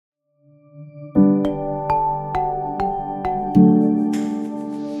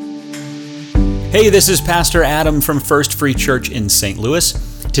Hey, this is Pastor Adam from First Free Church in St. Louis.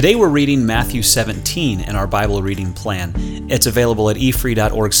 Today we're reading Matthew 17 in our Bible reading plan. It's available at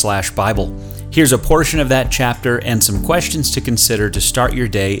efree.org/Bible. Here's a portion of that chapter and some questions to consider to start your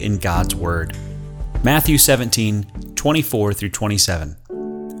day in God's Word. Matthew 17, 24 through 27.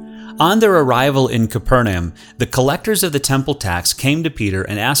 On their arrival in Capernaum, the collectors of the temple tax came to Peter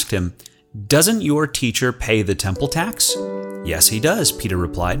and asked him, "Doesn't your teacher pay the temple tax?" "Yes, he does," Peter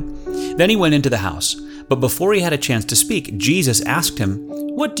replied. Then he went into the house. But before he had a chance to speak, Jesus asked him,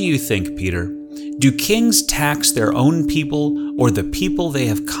 "What do you think, Peter? Do kings tax their own people or the people they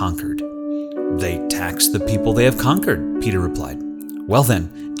have conquered?" "They tax the people they have conquered," Peter replied. "Well then,"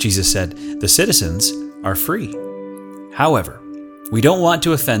 Jesus said, "the citizens are free. However, we don't want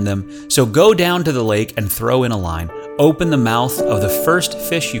to offend them, so go down to the lake and throw in a line. Open the mouth of the first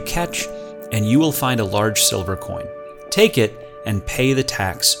fish you catch, and you will find a large silver coin. Take it and pay the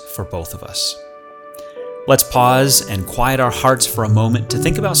tax for both of us." Let's pause and quiet our hearts for a moment to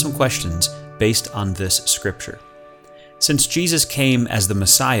think about some questions based on this scripture. Since Jesus came as the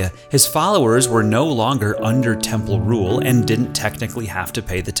Messiah, his followers were no longer under temple rule and didn't technically have to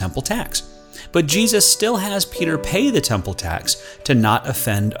pay the temple tax. But Jesus still has Peter pay the temple tax to not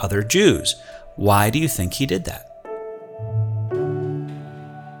offend other Jews. Why do you think he did that?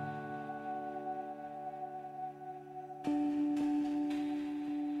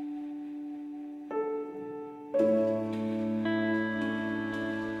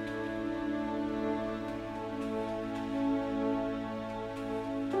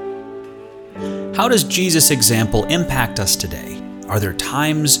 How does Jesus' example impact us today? Are there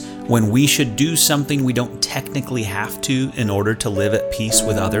times when we should do something we don't technically have to in order to live at peace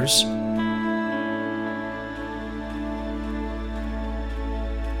with others?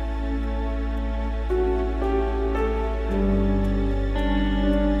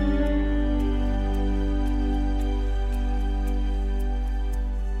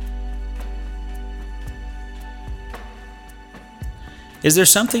 Is there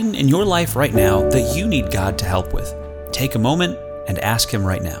something in your life right now that you need God to help with? Take a moment and ask Him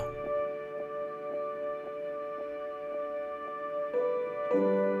right now.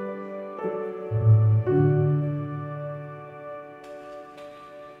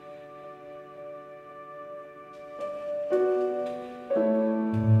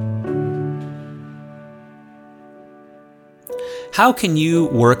 How can you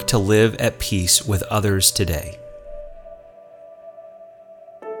work to live at peace with others today?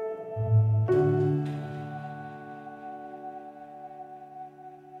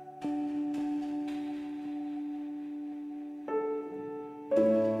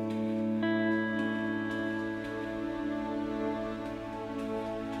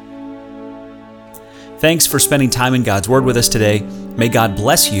 Thanks for spending time in God's Word with us today. May God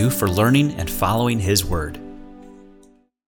bless you for learning and following His Word.